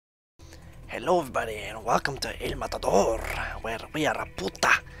Hello everybody and welcome to El Matador, where we are a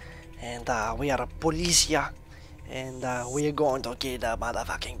puta and we are a policia and we are going to kill the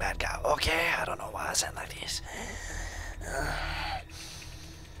motherfucking bad guy. Okay, I don't know why I sound like this.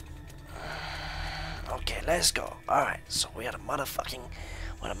 Okay, let's go. Alright, so we're a motherfucking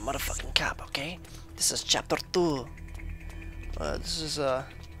cop, okay? This is chapter 2. This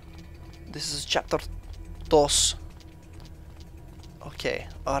is chapter 2. Okay,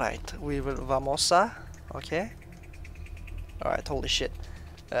 alright, we will vamos a, okay? Alright, holy shit.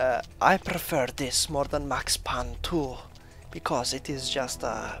 I prefer this more than Max Pan 2 because it is just,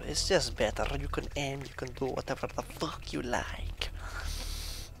 it's just better. You can aim, you can do whatever the fuck you like.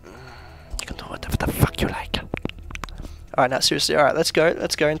 You can do whatever the fuck you like. Alright, now seriously, alright, let's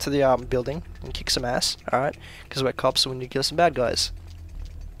go into the building and kick some ass, alright? Because we're cops and we need to kill some bad guys.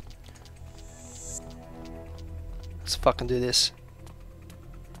 Let's fucking do this.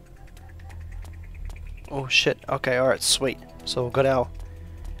 Oh shit, okay, alright, sweet. So we've got our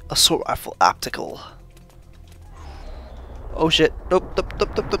assault rifle optical. Oh shit, nope,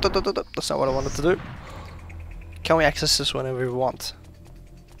 that's not what I wanted to do. Can we access this whenever we want?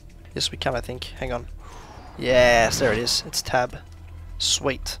 Yes we can, I think, hang on. Yes, there it is, it's tab.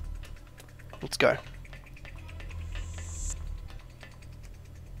 Sweet. Let's go.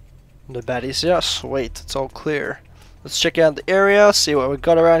 The baddies, yeah, sweet, it's all clear. Let's check out the area, see what we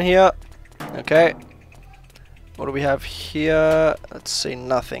got around here. Okay. What do we have here? Let's see,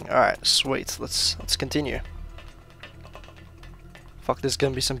 nothing. Alright, sweet. Let's continue. Fuck, there's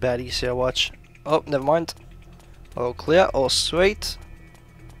gonna be some baddies here, watch. Oh, never mind. All clear, all sweet.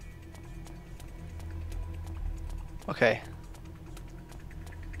 Okay.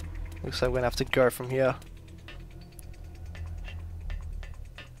 Looks like we're gonna have to go from here.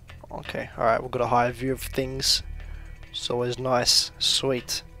 Okay, alright, we've got a higher view of things. It's always nice.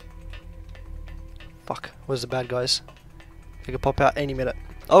 Sweet. Fuck, where's the bad guys? They could pop out any minute.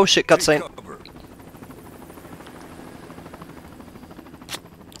 Oh shit, cutscene.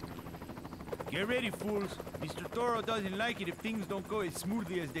 Get ready, fools. Mr. Toro doesn't like it if things don't go as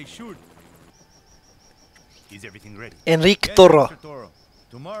smoothly as they should. Is everything ready? Enrique Yes, Toro. Mr. Toro.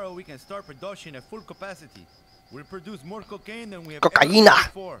 Tomorrow we can start production at full capacity. We'll produce more cocaine than we have Cocaina. ever done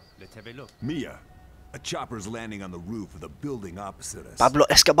before. Let's have a look. Mia, a chopper's landing on the roof of the building opposite us. Pablo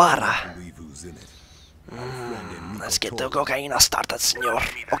Escobar. I don't believe who's in it. Let's get the cocaina started, senor.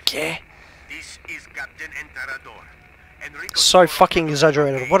 Okay. This is Captain Matador. So fucking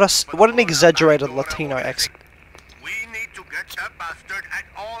exaggerated. What an exaggerated Latino accent. We need to get that bastard at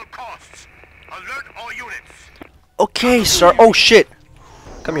all costs. Alert all units. Okay, sir. Oh shit.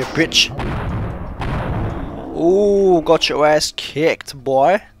 Come here, bitch. Ooh, got your ass kicked,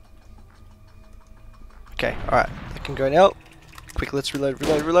 boy. Okay, alright. I can go now. Quick, let's reload.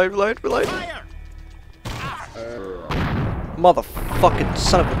 Fire! Motherfucking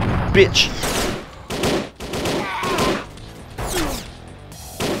son of a bitch.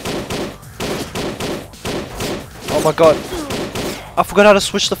 Oh my god. I forgot how to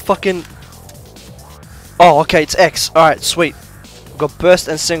switch the fucking... Oh, okay, it's X. Alright, sweet. We've got burst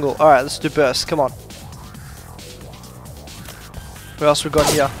and single. Alright, let's do burst. Come on. What else we got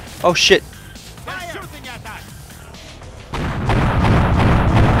here? Oh shit.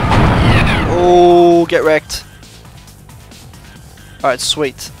 Oh, get wrecked. Alright,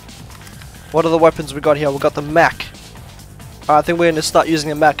 sweet. What are the weapons we got here? We got the Mac. I think we're gonna start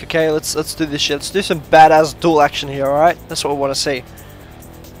using the Mac, okay? Let's do this shit. Let's do some badass dual action here, alright? That's what we wanna see.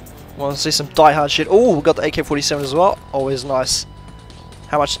 We wanna see some die-hard shit. Oh, we got the AK-47 as well. Always nice.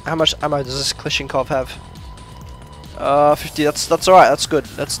 How much ammo does this Klishnikov have? 50, that's alright, that's good.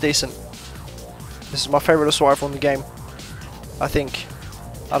 That's decent. This is my favorite assault rifle in the game. I think.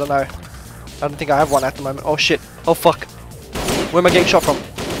 I don't know. I don't think I have one at the moment. Oh shit. Oh fuck. Where am I getting shot from?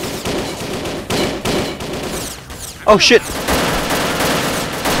 Oh shit.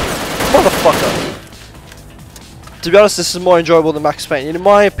 Motherfucker. To be honest, this is more enjoyable than Max Payne. In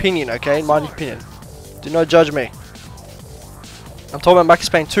my opinion, okay? In my opinion. Do not judge me. I'm talking about Max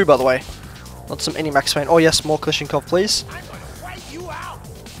Payne 2, by the way. Not some any Max Payne. Oh yes, more Klishnikov, please.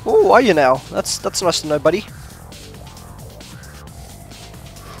 Oh, are you now? That's nice to know, buddy.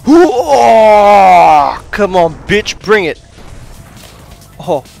 Oh, come on, bitch, bring it.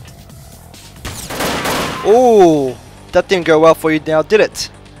 Oh. Oh, that didn't go well for you now, did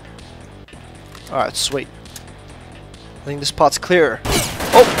it? Alright, sweet. I think this part's clearer.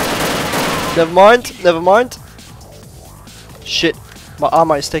 Oh, never mind. Shit, my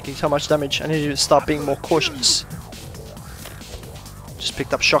armor is taking so much damage. I need to start being more cautious. Just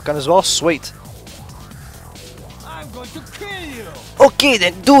picked up shotgun as well, sweet. I'm going to kill you. Okay,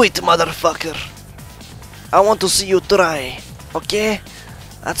 then do it, motherfucker. I want to see you try. Okay?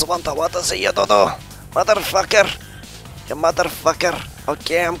 That's what I want to see you do, motherfucker. You motherfucker.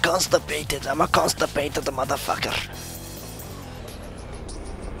 Okay, I'm constipated. I'm a constipated motherfucker.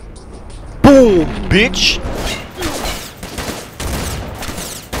 Boom, bitch.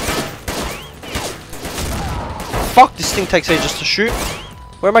 Fuck, this thing takes ages to shoot.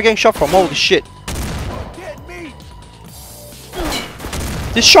 Where am I getting shot from? Holy shit.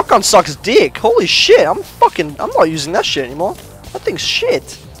 This shotgun sucks dick. Holy shit, I'm not using that shit anymore. That thing's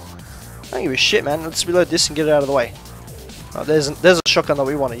shit. I don't give a shit, man. Let's reload this and get it out of the way. Oh, there's a shotgun that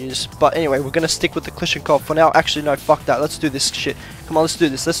we want to use. But anyway, we're going to stick with the Klishnikov for now. Actually, no, fuck that. Let's do this shit. Come on, let's do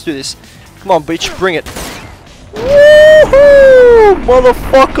this. Let's do this. Come on, bitch. Bring it. Woohoo!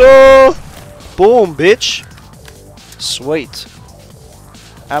 Motherfucker! Boom, bitch. Sweet.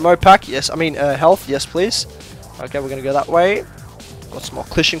 Ammo pack? Yes. I mean, health? Yes, please. Okay, we're going to go that way. Got some more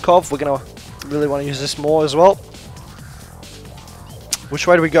Klishnikov. We're going to really want to use this more as well. Which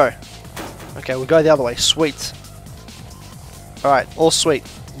way do we go? Okay, we'll go the other way. Sweet. Alright, all sweet.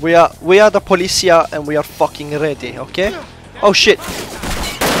 We are the policia and we are fucking ready, okay? Oh shit.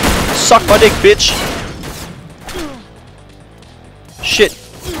 Suck my dick, bitch. Shit.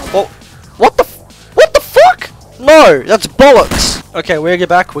 Oh, what the fuck? No, that's bollocks. Okay, we're gonna get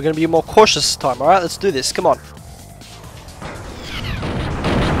back. We're gonna be more cautious this time, alright? Let's do this. Come on.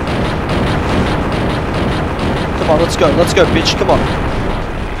 Come on, let's go, bitch. Come on.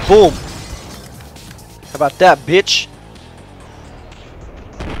 Boom. How about that, bitch?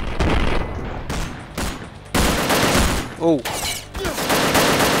 Oh.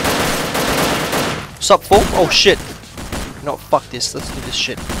 What's up, fool? Oh shit. No, fuck this. Let's do this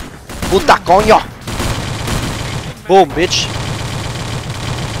shit. Puta, conjo. Boom, bitch.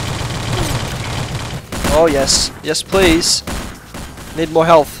 Oh yes. Yes, please. Need more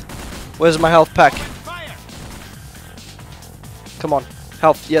health. Where's my health pack? Come on.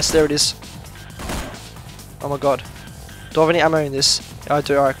 Health. Yes, there it is. Oh my god. Do I have any ammo in this? Yeah, I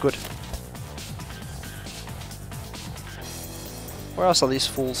do. Alright, good. Where else are these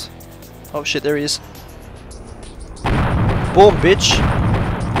fools? Oh shit, there he is. Boom, bitch.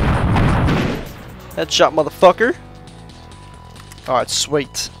 Headshot, motherfucker. Alright,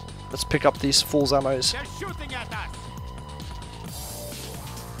 sweet. Let's pick up these fools' ammos. They're shooting at us.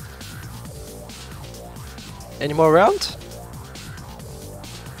 Any more around?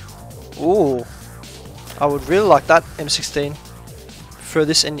 Ooh. I would really like that M16. Prefer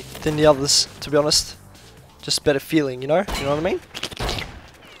this than the others, to be honest. Just better feeling, you know? You know what I mean?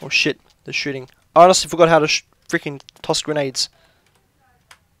 Oh shit, they're shooting. I honestly forgot how to freaking toss grenades.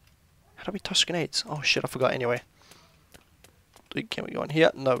 How do we toss grenades? Oh shit, I forgot anyway. Can we go in here?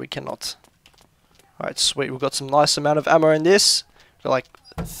 No, we cannot. Alright, sweet. We've got some nice amount of ammo in this. Got like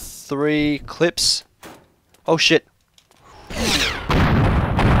 3 clips. Oh shit.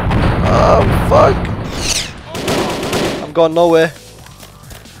 Oh fuck. I'm going nowhere.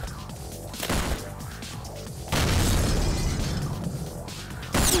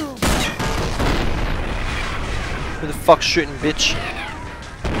 Who the fuck's shooting, bitch?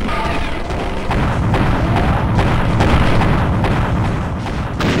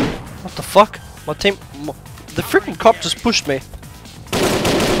 What the fuck? The freaking cop just pushed me.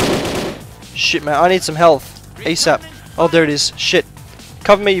 Shit, man, I need some health. ASAP. Oh, there it is. Shit.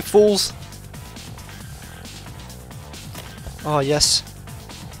 Cover me, you fools. Oh, yes.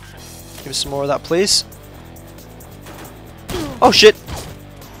 Give me some more of that, please. Oh, shit.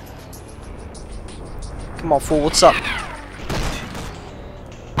 Come on, fool, what's up?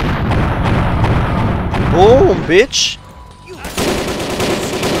 Boom, bitch.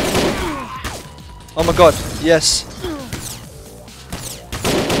 Oh my god, yes.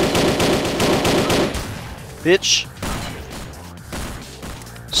 Bitch.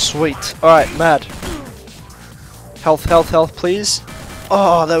 Sweet. Alright, mad. Health, health, health, please.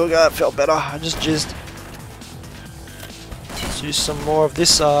 Oh, there we go, that felt better. I just jizzed. Let's use some more of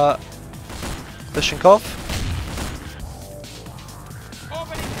this, Klishnikov.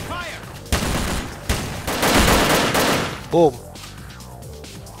 Opening fire. Boom.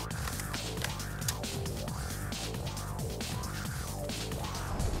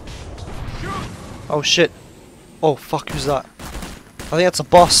 Oh shit. Oh fuck, who's that? I think that's a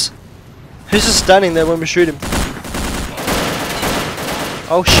boss. Who's just standing there when we shoot him?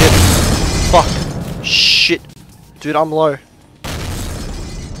 Oh shit. Fuck. Shit. Dude, I'm low.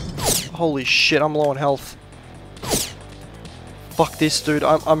 Holy shit, I'm low on health. Fuck this, dude.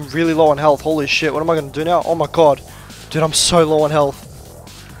 I'm really low on health. Holy shit, what am I gonna do now? Oh my god. Dude, I'm so low on health.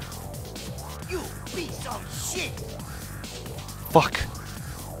 You piece of shit. Fuck.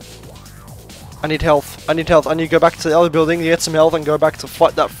 I need health. I need health. I need to go back to the other building, get some health, and go back to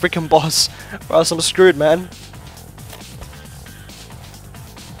fight that freaking boss. Or else I'm screwed, man.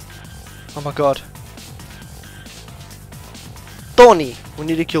 Oh my god. Tony! We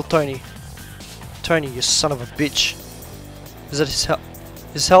need to kill Tony. Tony, you son of a bitch. Is that his health?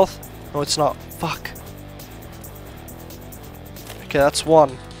 His health? No, it's not. Fuck. Okay, that's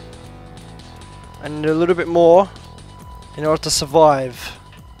one. I need a little bit more in order to survive.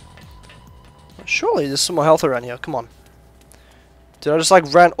 Surely there's some more health around here. Come on. Dude, I just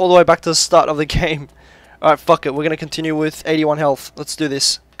like ran all the way back to the start of the game. Alright, fuck it. We're gonna continue with 81 health. Let's do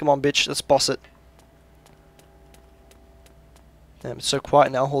this. Come on, bitch. Let's boss it. Damn, it's so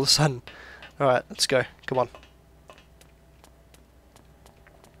quiet now all of a sudden. Alright, let's go. Come on.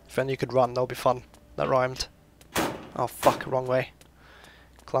 If only you could run, that would be fun. That rhymed. Oh, fuck. Wrong way.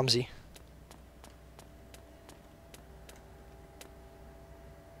 Clumsy.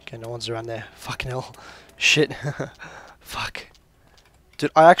 Okay, no one's around there. Fucking hell. Shit. Fuck.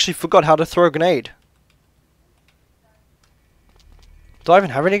 Dude, I actually forgot how to throw a grenade. Do I even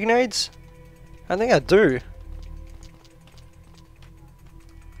have any grenades? I think I do.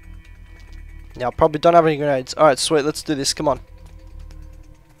 Yeah, I probably don't have any grenades. Alright, sweet. Let's do this. Come on.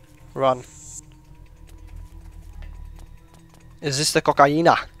 Run. Is this the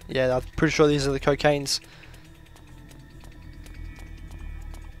Cocaina? Yeah, I'm pretty sure these are the cocaines.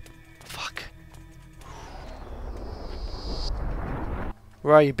 Fuck.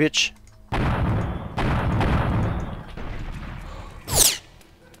 Where are you, bitch?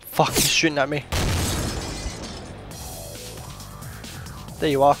 Fuck, he's shooting at me. There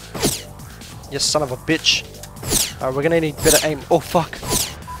you are. You son of a bitch. Alright, we're gonna need better aim. Oh, fuck.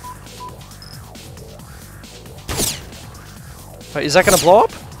 Wait, is that gonna blow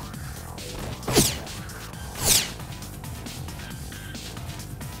up?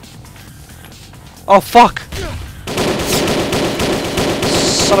 Oh, fuck!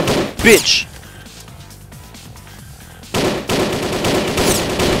 Son of a bitch!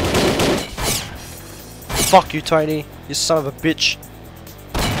 Fuck you, Tony. You son of a bitch.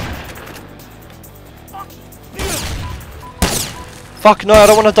 Fuck, no, I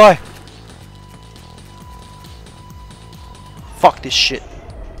don't want to die. Fuck this shit.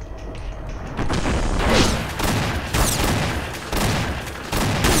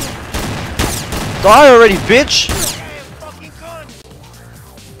 Die already, bitch!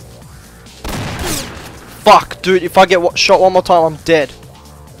 Fuck, dude, if I get shot one more time, I'm dead.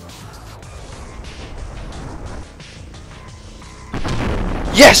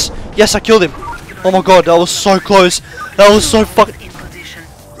 Yes! Yes, I killed him! Oh my god, that was so close. That was so fucking...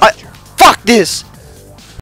 Fuck this!